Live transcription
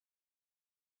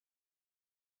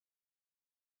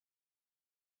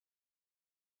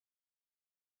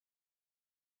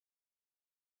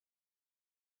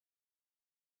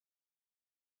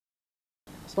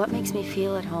What makes me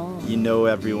feel at home? You know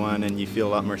everyone and you feel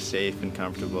a lot more safe and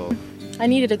comfortable. I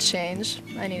needed a change.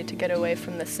 I needed to get away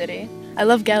from the city. I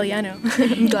love Galiano.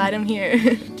 I'm glad I'm here.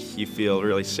 You feel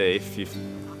really safe. You've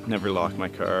never locked my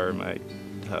car or my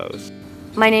house.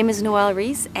 My name is Noelle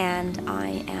Reese and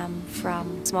I am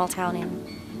from a small town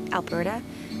in Alberta.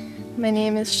 My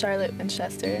name is Charlotte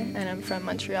Winchester and I'm from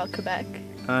Montreal, Quebec.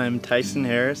 I'm Tyson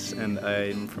Harris and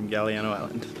I'm from Galiano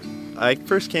Island. I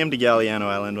first came to Galiano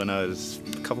Island when I was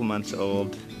a couple months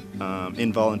old,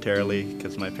 involuntarily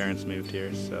because my parents moved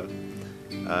here. So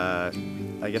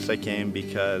I guess I came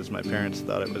because my parents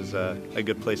thought it was a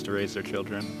good place to raise their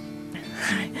children.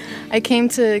 I came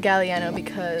to Galiano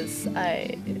because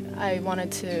I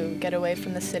wanted to get away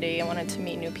from the city. I wanted to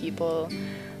meet new people.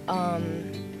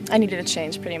 I needed a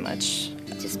change pretty much.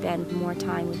 To spend more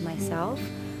time with myself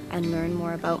and learn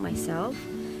more about myself.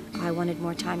 I wanted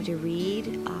more time to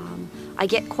read. I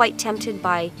get quite tempted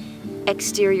by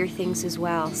exterior things as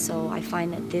well, so I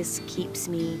find that this keeps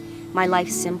my life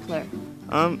simpler.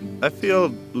 I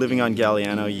feel living on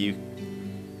Galiano, you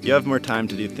have more time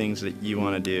to do things that you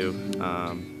want to do.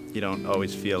 You don't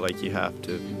always feel like you have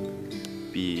to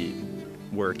be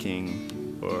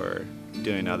working or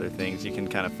doing other things. You can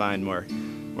kind of find more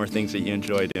things that you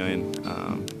enjoy doing.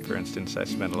 For instance, I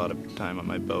spend a lot of time on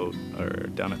my boat or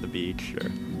down at the beach.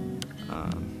 Or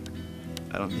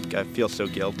I don't think I feel so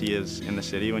guilty as in the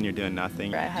city when you're doing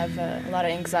nothing. I have a lot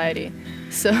of anxiety,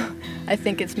 so I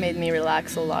think it's made me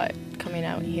relax a lot coming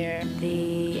out here.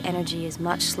 The energy is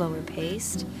much slower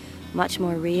paced, much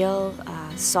more real,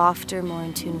 softer, more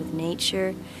in tune with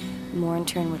nature, more in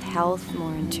tune with health,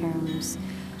 more in terms,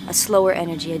 a slower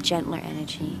energy, a gentler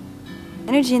energy.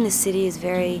 Energy in the city is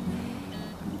very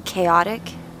chaotic,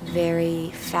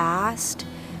 very fast,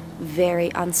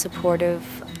 very unsupportive.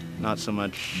 Not so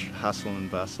much hustle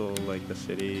and bustle like the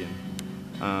city,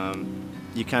 and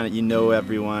you know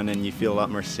everyone and you feel a lot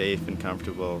more safe and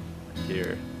comfortable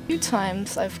here. A few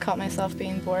times I've caught myself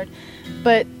being bored,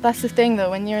 but that's the thing though,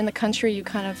 when you're in the country you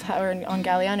kind of, or on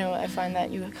Galiano, I find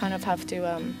that you kind of have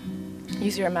to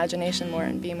use your imagination more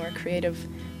and be more creative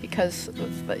because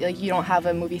like, you don't have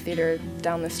a movie theater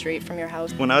down the street from your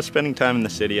house. When I was spending time in the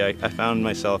city, I found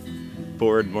myself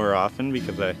bored more often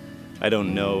because I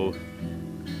don't know,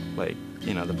 like,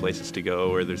 you know, the places to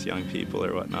go where there's young people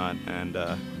or whatnot,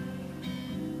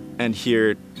 and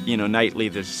here, you know, nightly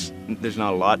there's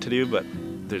not a lot to do, but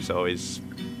there's always,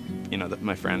 you know,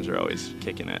 my friends are always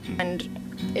kicking it. And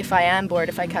if I am bored,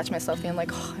 if I catch myself feeling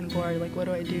like, oh, I'm bored, like, what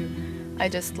do I do? I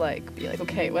just like be like,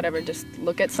 okay, whatever, just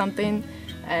look at something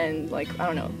and, like, I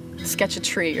don't know, sketch a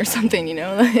tree or something, you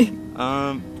know, like.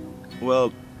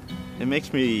 Well, it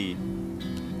makes me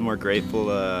more grateful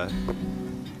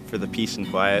for the peace and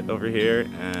quiet over here,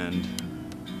 and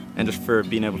just for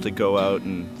being able to go out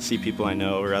and see people I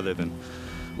know rather than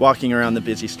walking around the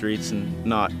busy streets and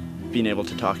not being able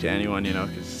to talk to anyone, you know,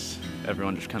 because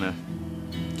everyone just kind of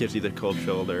gives you the cold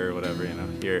shoulder or whatever, you know.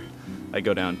 Here, I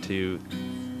go down to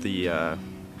the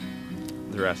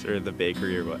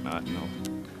bakery or whatnot,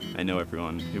 and I know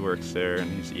everyone who works there and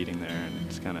who's eating there, and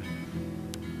it's kind of,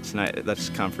 it's nice. That's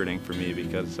comforting for me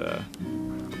because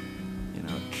you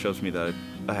know, it shows me that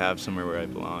I have somewhere where I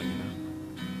belong, you know.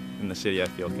 In the city, I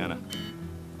feel kind of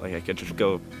like I could just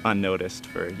go unnoticed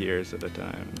for years at a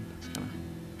time. It's kind of...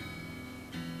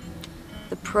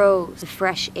 The pros, the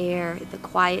fresh air, the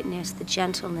quietness, the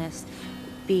gentleness,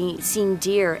 seeing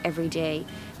deer every day.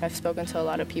 I've spoken to a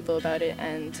lot of people about it,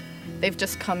 and they've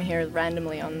just come here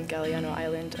randomly on Galiano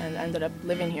Island and ended up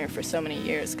living here for so many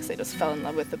years because they just fell in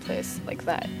love with the place like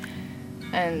that.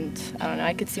 And I don't know,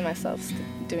 I could see myself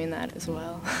doing that as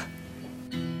well.